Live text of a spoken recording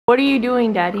What are you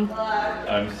doing, Daddy?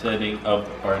 I'm setting up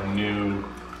our new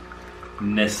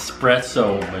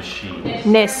Nespresso machine.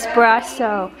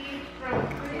 Nespresso.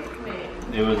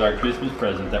 It was our Christmas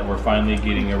present that we're finally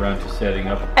getting around to setting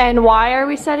up. And why are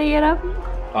we setting it up?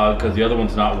 Because the other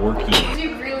one's not working. Did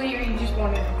you really, or you just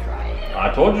wanted to try it?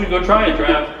 I told you to go try it,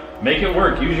 Trav. Make it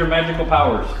work. Use your magical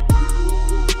powers.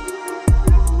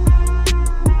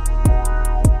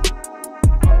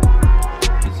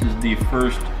 This is the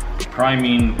first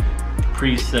priming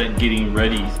preset getting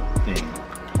ready thing.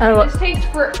 Oh, This takes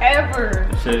forever.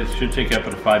 It said it should take up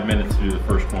to 5 minutes to do the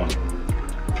first one.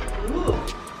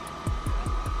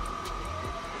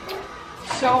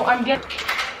 So I'm getting.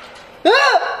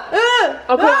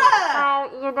 okay.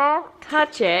 You don't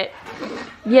touch it.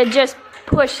 You just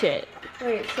push it.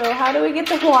 Wait, so how do we get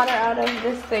the water out of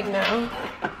this thing now?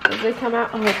 Does it come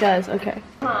out? Oh, it does. Okay.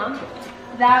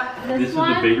 This is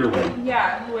the bigger one.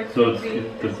 Yeah, which So would it's be,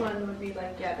 the- this one would be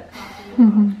like, yeah, the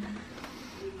coffee.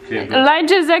 Okay, but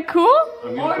Elijah, is that cool?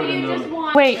 I'm gonna put in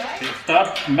the, Wait.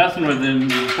 stop messing with it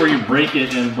before you break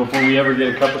it and before we ever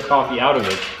get a cup of coffee out of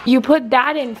it. You put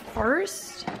that in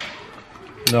first?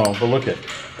 No, but look at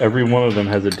every one of them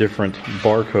has a different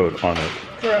barcode on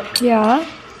it. Yeah.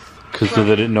 So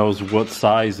that it knows what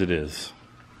size it is.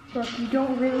 You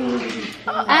don't really need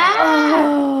to.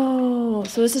 Oh,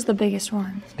 so this is the biggest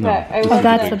one. No, Okay, this Oh, is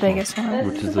that's big the one. biggest one.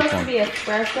 Which This is is this supposed to one. be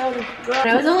espresso.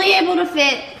 I was only able to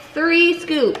fit 3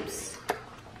 scoops.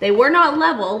 They were not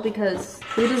level because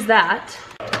who does that?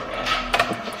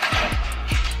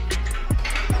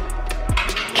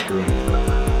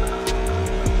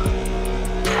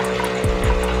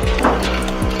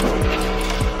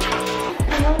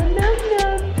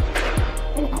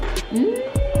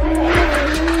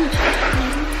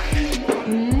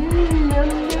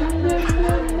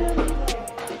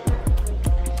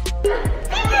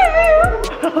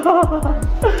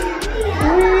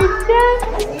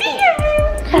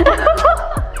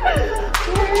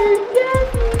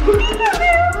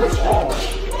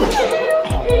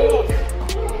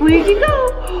 Where'd you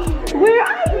go? Where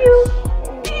are you?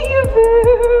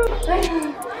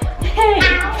 Hey,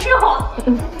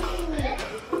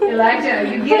 Elijah,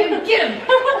 you get him,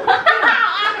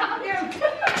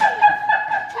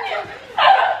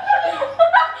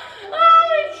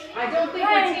 I don't think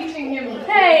we're teaching him.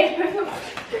 Hey!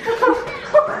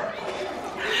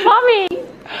 Mommy!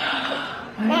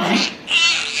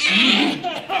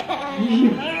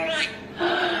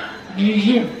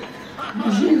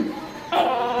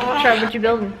 Trev, what you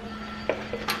building?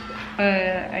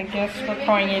 I guess we're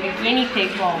calling it a guinea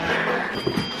pig ball.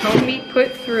 Help me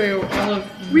put through all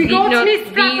of We got no, this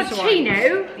these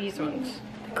frappuccino. ones. These ones.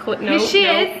 No, Here she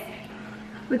is.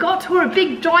 We got her a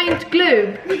big giant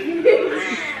globe.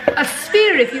 A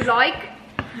sphere, if you like.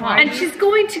 And she's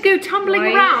going to go tumbling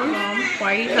around. Mom,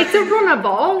 why are you It's a runner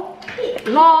ball.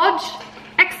 Large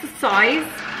exercise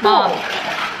ball.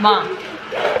 Mom.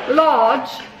 Large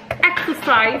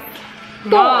exercise Mom.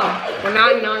 ball. We're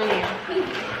not in Narnia.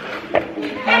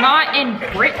 We're not in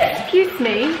Britain. Excuse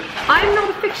me. I'm not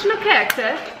a fictional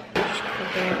character.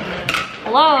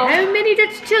 Hello? How many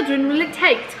Dutch children will it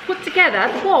take to put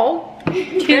together the ball? 2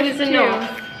 is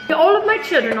enough. All of my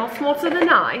children are smarter than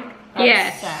I.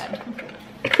 Yes.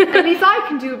 At least I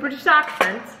can do a British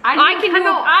accent. I can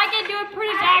do a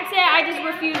British accent, I just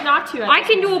refuse not to. I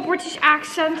can do a British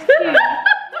accent too.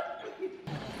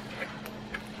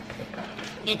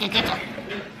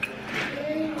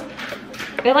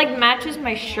 It like matches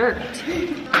my shirt.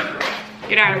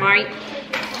 Get out of my.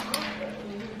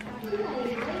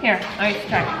 Here, nice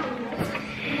try.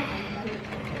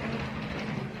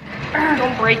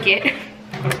 Don't break it.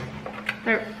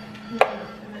 There.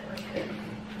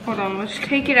 Hold on, let's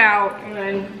take it out and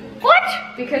then.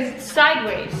 What? Because it's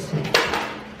sideways.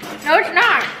 No, it's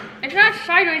not. It's not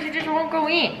sideways, it just won't go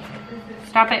in.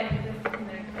 Stop it.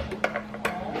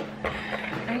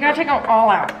 You gotta take them all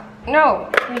out. No,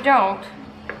 you don't.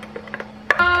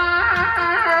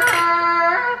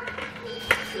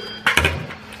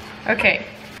 Okay.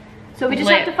 So we just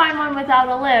Lip. have to find one without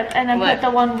a lip and then Lip. put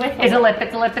the one with it. It's a lip,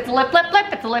 it's a lip, it's a lip, lip, lip,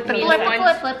 it's a lip, it's a These lip, it's a ones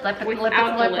lip, lip, lip, it's a lip,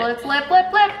 without the it's a lip, lip,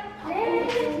 lip,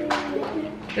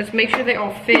 lip. Let's make sure they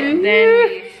all fit, then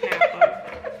we snap them.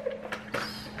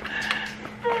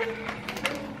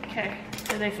 Okay,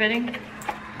 are they fitting?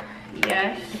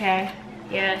 Yes. Okay.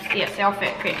 Yes, yes, they all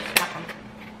fit. Okay, snap them.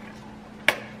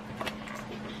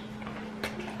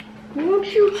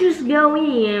 Won't you just go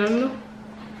in?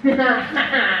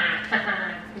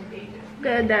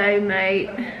 Good day, mate.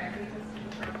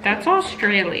 That's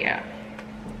Australia.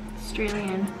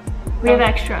 Australian. We have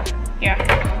extra. Yeah.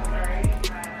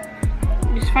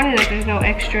 Just funny that there's no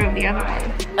extra of the other one.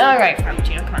 All right,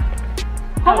 Frappuccino, come on.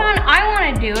 Hold on, I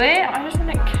want to do it. I just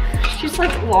want to. She's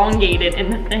like elongated in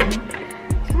the thing.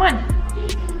 Come on.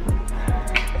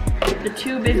 The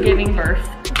tube is giving birth.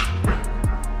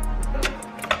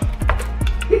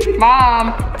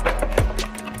 Mom.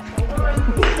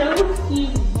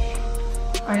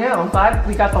 I know, but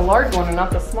we got the large one and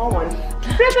not the small one.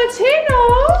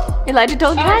 Frappuccino! Elijah,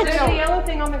 don't Oh, touch. there's a yellow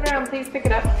thing on the ground. Please pick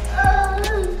it up.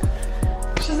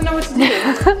 She doesn't know what to do.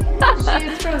 She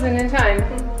is frozen in time.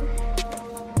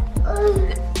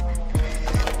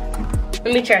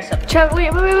 Let me try something. Trev,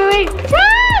 wait.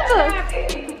 Trev!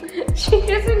 She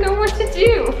doesn't know what to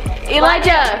do.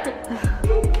 Elijah.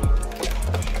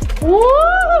 Woo!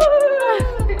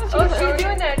 Oh, she's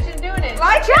doing that. She's doing it.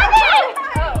 Elijah!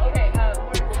 Oh, okay.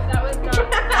 That was not.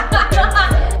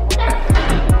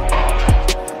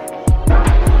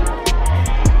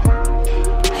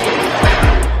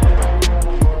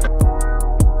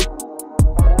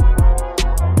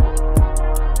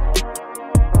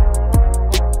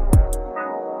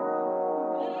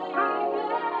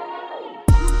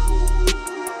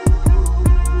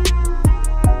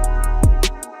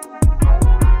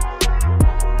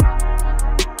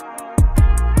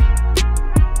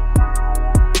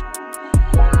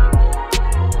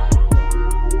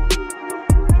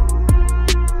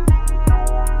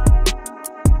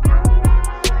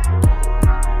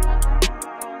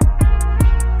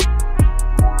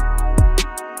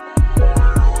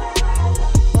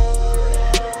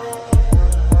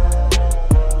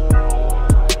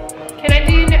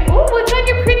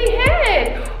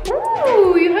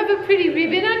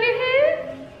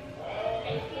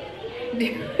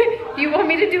 Do you want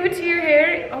me to do it to your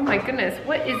hair? Oh my goodness,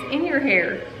 what is in your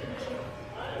hair?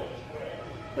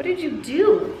 What did you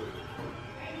do?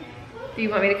 Do you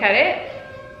want me to cut it?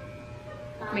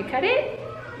 Let me cut it?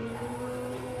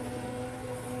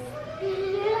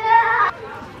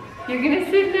 You're gonna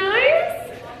sit nice?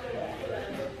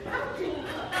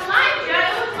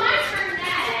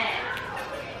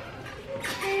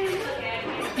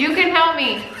 You can help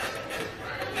me.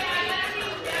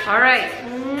 All right.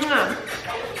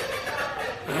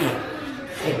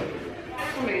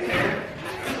 Somebody's hair.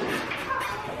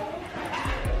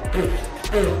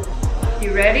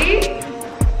 You ready?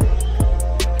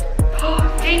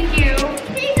 Oh, thank you.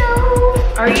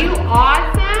 Are you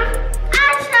awesome?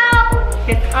 Awesome.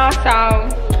 It's awesome.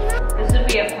 This would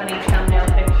be a funny thumbnail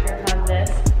picture of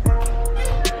this.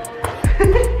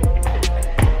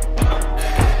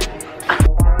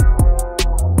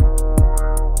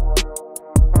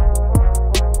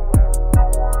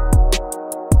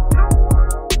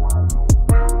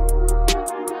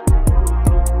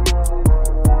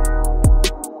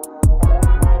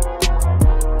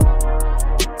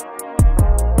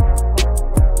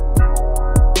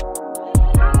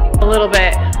 A little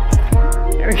bit.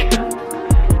 There we go.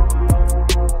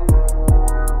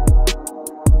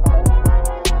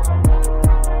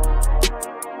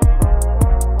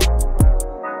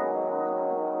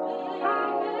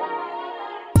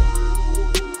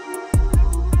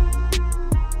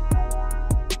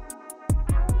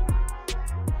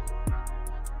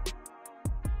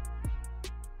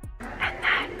 And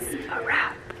that's a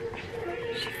wrap.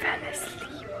 She fell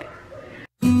asleep.